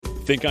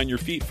Think on your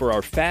feet for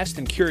our Fast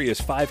and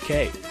Curious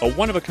 5K, a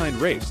one-of-a-kind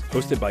race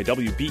hosted by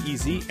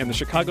WBEZ and the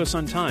Chicago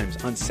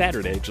Sun-Times on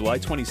Saturday, July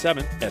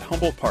 27th at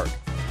Humboldt Park.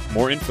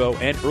 More info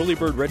and early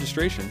bird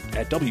registration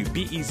at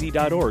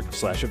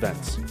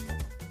wbez.org/events.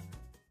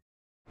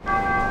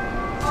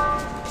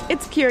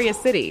 It's Curious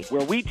City,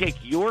 where we take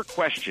your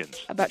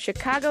questions about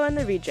Chicago and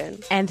the region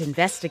and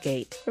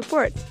investigate,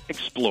 report,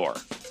 explore.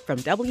 From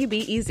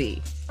WBEZ.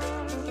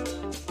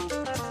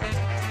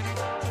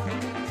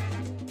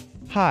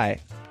 Hi,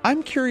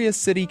 I'm Curious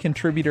City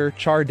contributor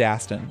Char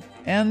Daston,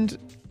 and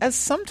as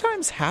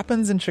sometimes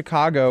happens in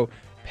Chicago,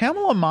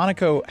 Pamela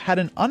Monaco had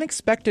an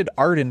unexpected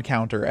art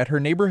encounter at her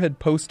neighborhood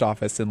post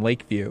office in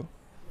Lakeview.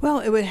 Well,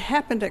 it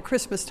happened at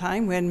Christmas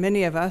time when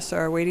many of us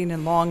are waiting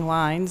in long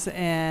lines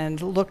and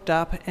looked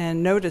up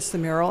and noticed the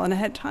mural, and I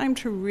had time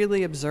to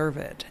really observe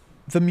it.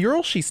 The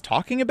mural she's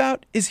talking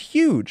about is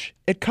huge.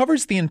 It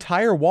covers the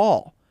entire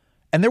wall.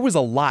 And there was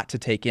a lot to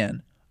take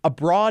in. A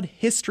broad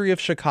history of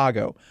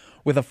Chicago,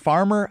 with a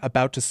farmer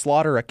about to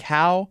slaughter a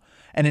cow,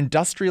 an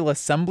industrial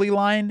assembly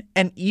line,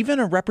 and even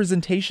a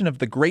representation of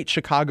the Great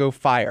Chicago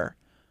Fire.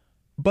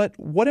 But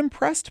what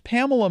impressed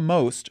Pamela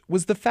most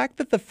was the fact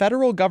that the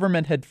federal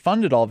government had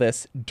funded all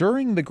this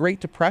during the Great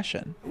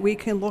Depression. We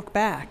can look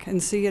back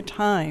and see a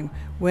time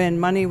when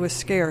money was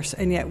scarce,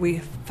 and yet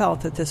we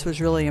felt that this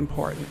was really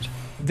important.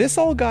 This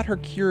all got her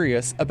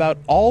curious about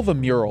all the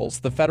murals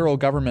the federal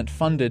government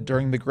funded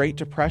during the Great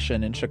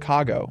Depression in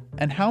Chicago,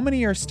 and how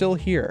many are still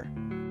here.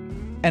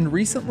 And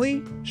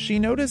recently, she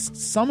noticed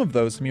some of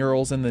those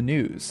murals in the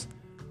news.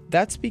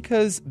 That's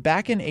because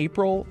back in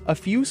April, a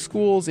few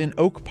schools in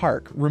Oak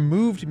Park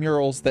removed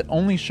murals that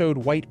only showed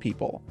white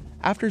people,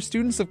 after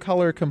students of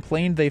color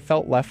complained they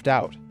felt left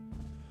out.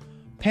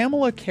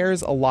 Pamela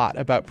cares a lot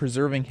about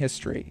preserving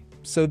history,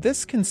 so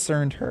this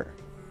concerned her.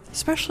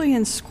 Especially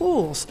in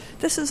schools,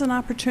 this is an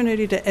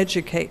opportunity to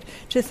educate,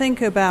 to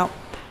think about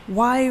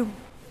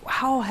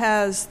how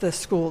has the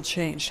school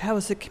changed, how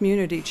has the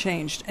community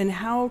changed, and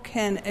how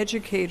can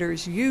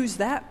educators use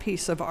that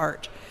piece of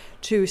art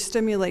to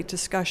stimulate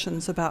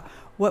discussions about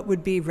what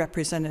would be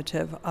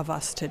representative of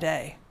us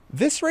today.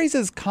 This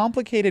raises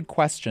complicated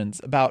questions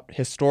about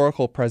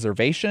historical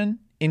preservation,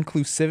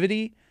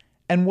 inclusivity,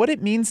 and what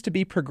it means to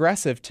be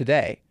progressive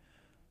today.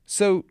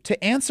 So,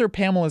 to answer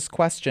Pamela's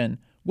question,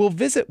 we'll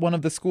visit one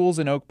of the schools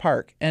in Oak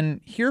Park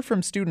and hear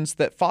from students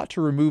that fought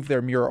to remove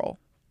their mural.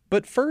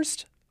 But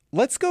first,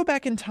 let's go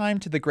back in time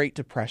to the Great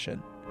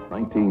Depression.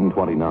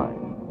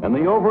 1929, and the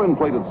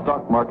overinflated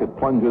stock market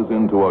plunges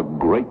into a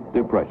Great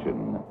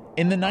Depression.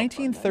 In the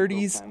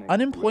 1930s,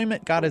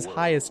 unemployment got as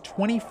high as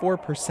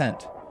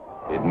 24%.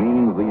 It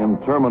means the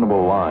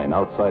interminable line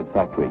outside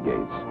factory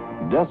gates,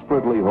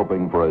 desperately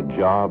hoping for a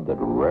job that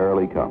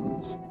rarely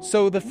comes.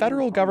 So the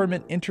federal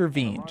government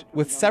intervened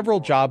with several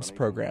jobs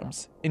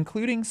programs,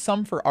 including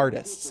some for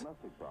artists.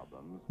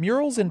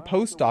 Murals in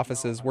post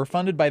offices were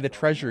funded by the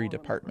Treasury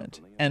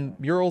Department, and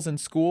murals in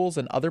schools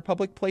and other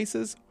public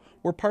places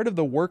were part of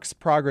the Works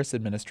Progress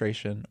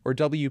Administration, or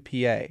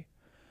WPA.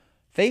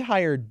 They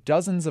hired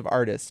dozens of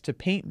artists to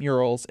paint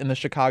murals in the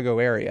Chicago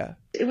area.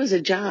 It was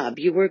a job.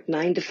 You worked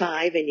 9 to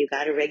 5 and you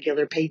got a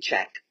regular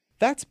paycheck.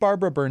 That's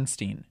Barbara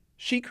Bernstein.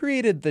 She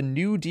created the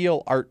New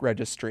Deal Art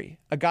Registry,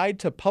 a guide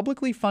to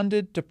publicly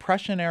funded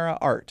Depression-era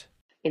art.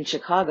 In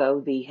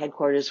Chicago, the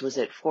headquarters was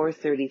at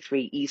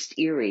 433 East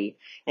Erie,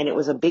 and it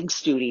was a big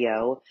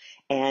studio.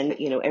 And,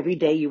 every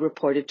day you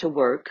reported to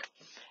work.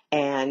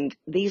 And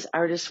these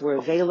artists were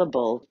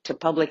available to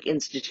public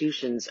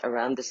institutions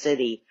around the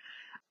city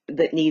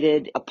that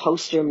needed a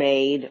poster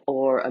made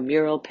or a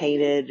mural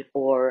painted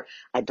or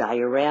a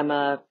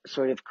diorama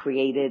sort of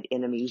created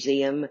in a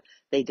museum.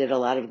 They did a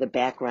lot of the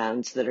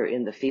backgrounds that are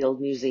in the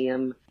Field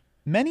Museum.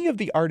 Many of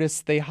the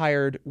artists they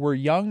hired were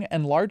young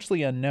and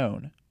largely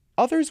unknown.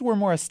 Others were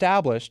more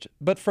established,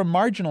 but from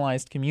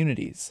marginalized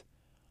communities.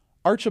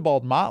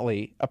 Archibald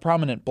Motley, a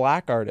prominent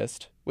black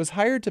artist, was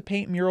hired to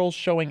paint murals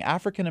showing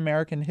African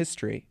American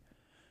history.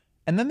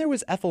 And then there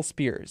was Ethel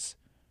Spears.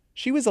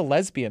 She was a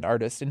lesbian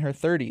artist in her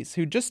 30s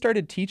who just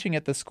started teaching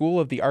at the School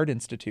of the Art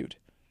Institute.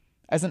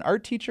 As an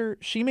art teacher,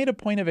 she made a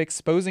point of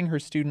exposing her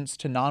students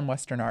to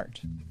non-Western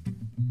art.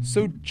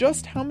 So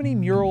just how many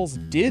murals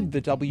did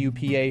the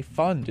WPA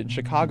fund in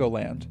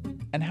Chicagoland?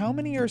 And how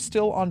many are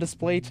still on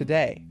display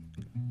today?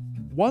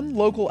 One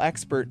local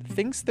expert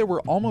thinks there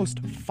were almost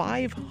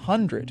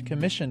 500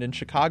 commissioned in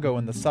Chicago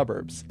and the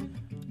suburbs.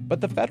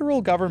 But the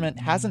federal government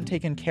hasn't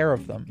taken care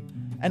of them,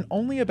 and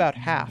only about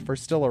half are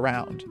still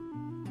around.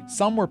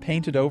 Some were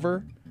painted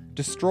over,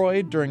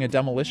 destroyed during a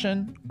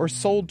demolition, or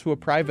sold to a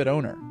private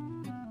owner.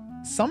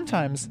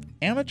 Sometimes,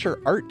 amateur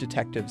art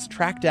detectives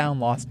track down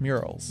lost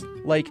murals.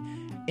 Like,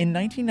 in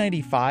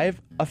 1995,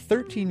 a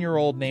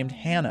 13-year-old named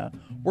Hannah,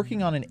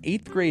 working on an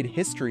 8th grade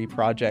history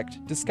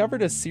project,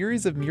 discovered a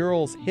series of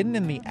murals hidden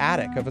in the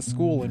attic of a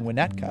school in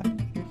Winnetka.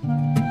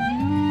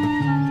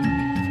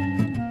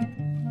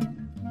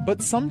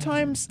 But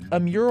sometimes, a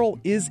mural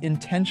is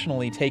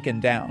intentionally taken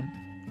down.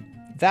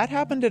 That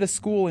happened at a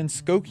school in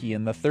Skokie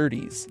in the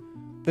 30s.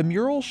 The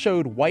mural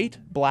showed white,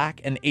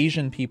 black, and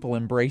Asian people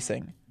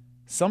embracing.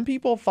 Some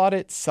people thought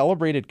it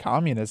celebrated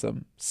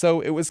communism, so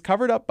it was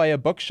covered up by a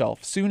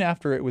bookshelf soon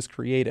after it was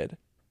created.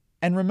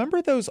 And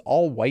remember those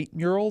all-white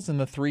murals in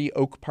the 3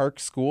 Oak Park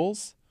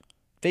schools?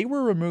 They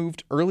were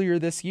removed earlier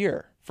this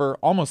year for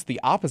almost the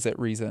opposite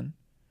reason.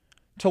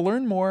 To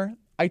learn more,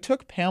 I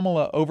took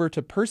Pamela over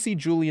to Percy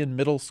Julian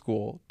Middle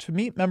School to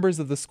meet members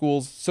of the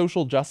school's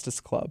Social Justice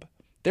Club.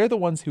 They're the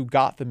ones who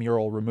got the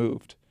mural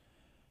removed.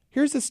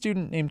 Here's a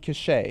student named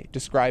Cachet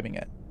describing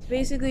it.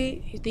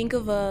 Basically, you think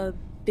of a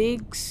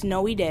big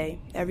snowy day.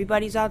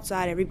 Everybody's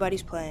outside,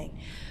 everybody's playing.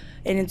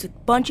 And it's a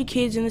bunch of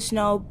kids in the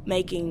snow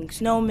making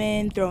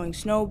snowmen, throwing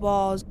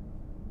snowballs.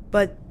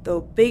 But the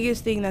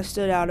biggest thing that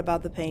stood out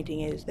about the painting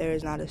is there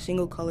is not a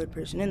single colored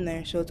person in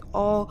there, so it's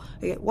all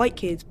white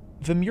kids.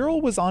 The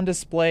mural was on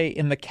display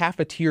in the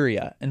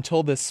cafeteria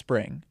until this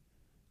spring.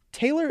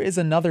 Taylor is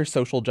another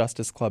Social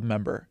Justice Club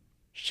member.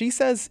 She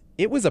says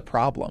it was a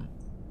problem.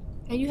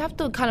 And you have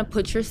to kind of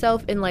put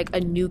yourself in like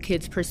a new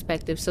kid's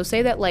perspective. So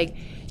say that like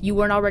you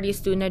weren't already a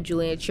student at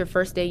Julian, it's your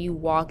first day, you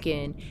walk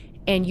in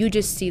and you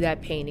just see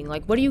that painting.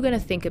 Like, what are you going to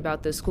think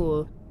about the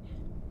school?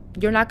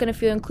 You're not going to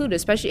feel included,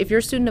 especially if you're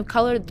a student of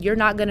color. You're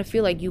not going to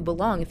feel like you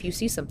belong if you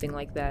see something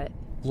like that.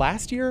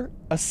 Last year,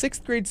 a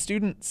 6th grade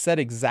student said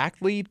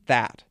exactly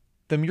that.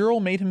 The mural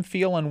made him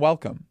feel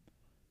unwelcome.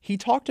 He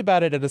talked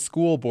about it at a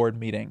school board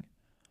meeting.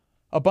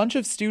 A bunch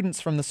of students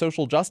from the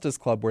Social Justice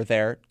Club were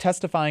there,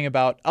 testifying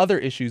about other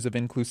issues of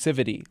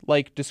inclusivity,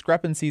 like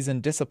discrepancies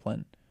in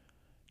discipline.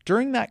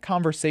 During that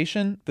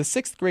conversation, the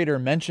 6th grader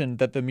mentioned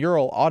that the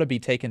mural ought to be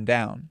taken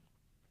down.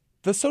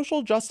 The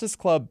Social Justice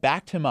Club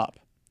backed him up,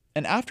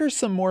 and after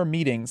some more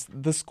meetings,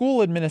 the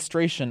school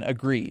administration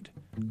agreed.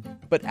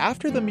 But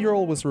after the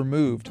mural was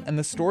removed and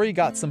the story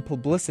got some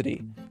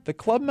publicity, the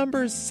club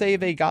members say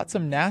they got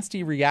some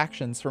nasty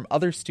reactions from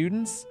other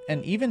students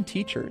and even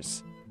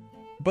teachers.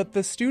 But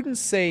the students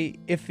say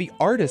if the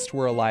artist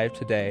were alive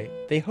today,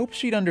 they hope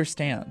she'd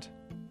understand.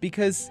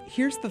 Because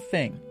here's the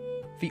thing,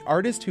 the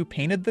artist who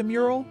painted the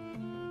mural,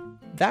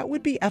 that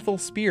would be Ethel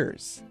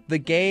Spears, the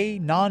gay,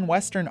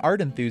 non-Western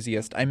art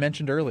enthusiast I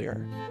mentioned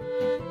earlier.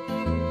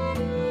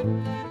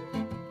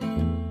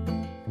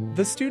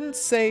 The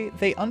students say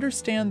they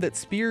understand that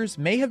Spears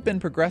may have been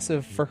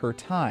progressive for her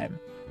time,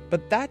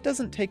 but that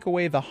doesn't take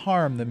away the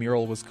harm the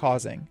mural was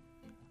causing.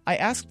 I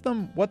asked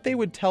them what they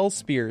would tell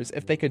Spears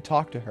if they could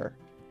talk to her.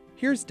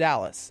 Here's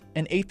Dallas,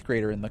 an 8th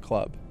grader in the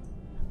club.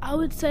 I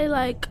would say,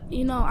 I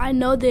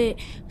know that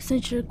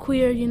since you're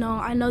queer,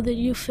 I know that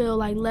you feel,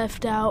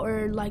 left out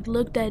or,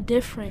 looked at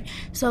different.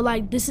 So,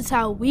 this is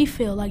how we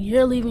feel,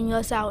 you're leaving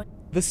us out.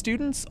 The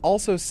students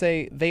also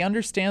say they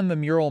understand the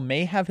mural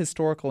may have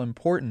historical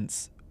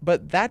importance,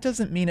 but that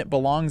doesn't mean it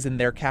belongs in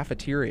their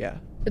cafeteria.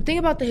 The thing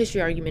about the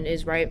history argument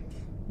is, right,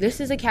 this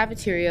is a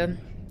cafeteria,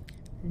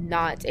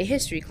 not a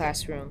history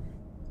classroom.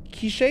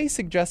 Quiche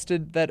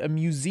suggested that a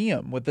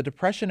museum with the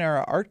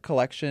Depression-era art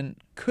collection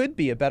could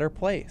be a better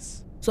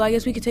place. So I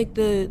guess we could take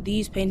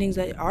these paintings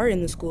that are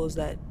in the schools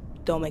that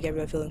don't make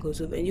everybody feel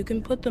inclusive, and you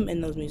can put them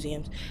in those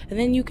museums. And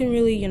then you can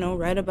really,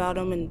 write about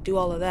them and do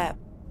all of that.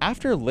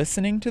 After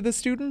listening to the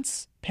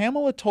students,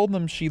 Pamela told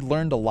them she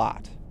learned a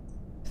lot.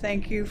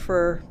 Thank you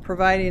for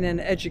providing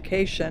an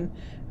education.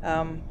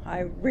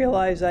 I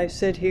realize I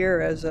sit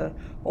here as an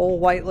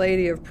old white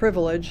lady of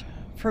privilege.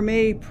 For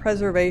me,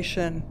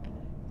 preservation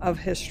of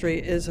history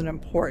is an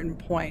important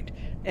point,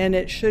 and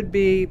it should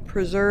be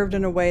preserved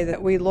in a way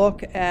that we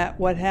look at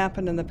what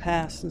happened in the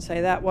past and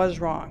say that was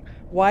wrong.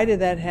 Why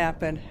did that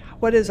happen?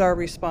 What is our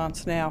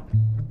response now?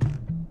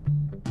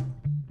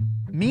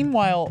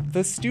 Meanwhile,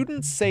 the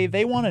students say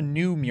they want a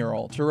new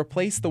mural to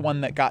replace the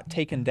one that got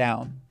taken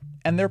down,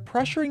 and they're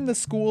pressuring the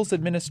school's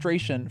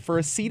administration for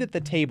a seat at the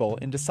table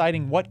in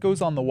deciding what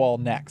goes on the wall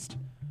next.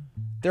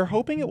 They're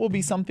hoping it will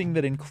be something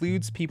that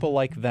includes people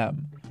like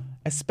them,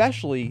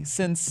 especially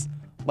since,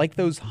 like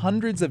those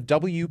hundreds of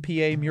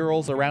WPA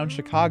murals around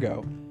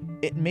Chicago,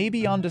 it may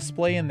be on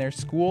display in their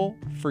school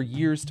for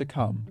years to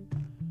come.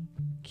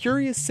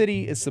 Curious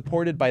City is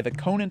supported by the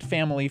Conant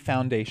Family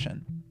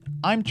Foundation.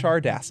 I'm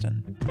Char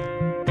Daston.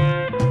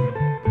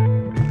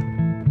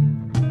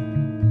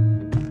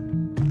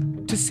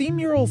 To see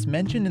murals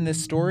mentioned in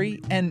this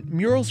story and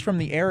murals from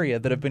the area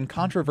that have been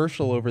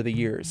controversial over the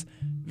years,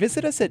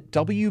 visit us at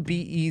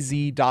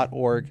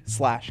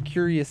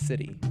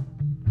wbez.org/curiouscity.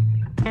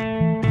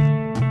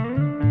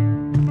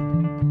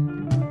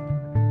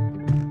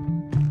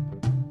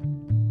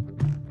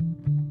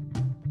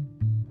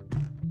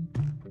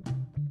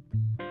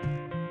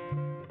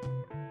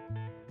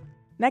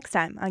 Next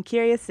time on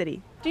Curious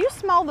City. Do you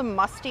smell the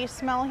musty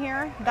smell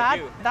here?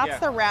 That's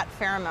the rat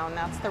pheromone.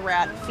 That's the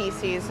rat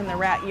feces and the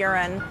rat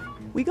urine.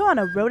 We go on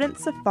a rodent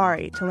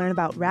safari to learn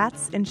about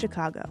rats in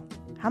Chicago.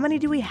 How many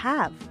do we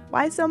have?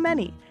 Why so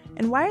many?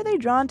 And why are they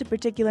drawn to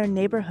particular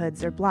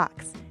neighborhoods or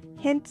blocks?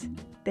 Hint,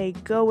 they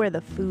go where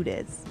the food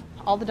is.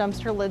 All the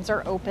dumpster lids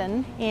are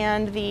open,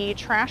 and the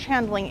trash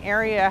handling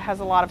area has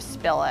a lot of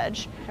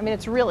spillage. I mean,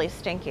 it's really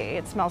stinky.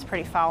 It smells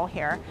pretty foul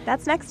here.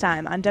 That's next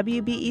time on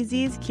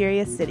WBEZ's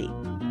Curious City.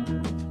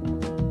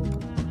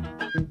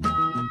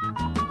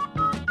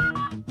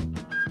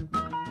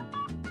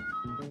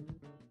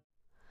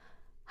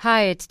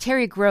 Hi, it's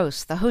Terry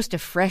Gross, the host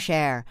of Fresh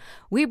Air.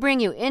 We bring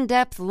you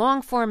in-depth,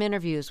 long-form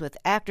interviews with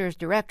actors,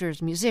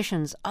 directors,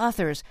 musicians,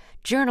 authors,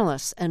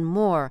 journalists, and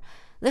more.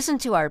 Listen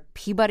to our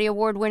Peabody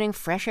Award-winning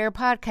Fresh Air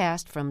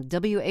podcast from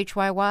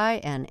WHYY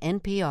and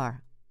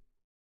NPR.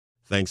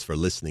 Thanks for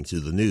listening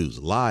to the news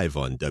live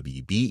on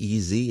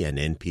WBEZ and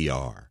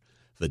NPR.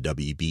 The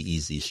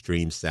WBEZ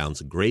stream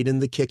sounds great in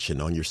the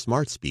kitchen on your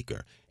smart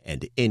speaker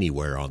and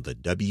anywhere on the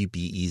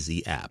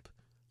WBEZ app.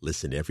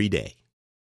 Listen every day.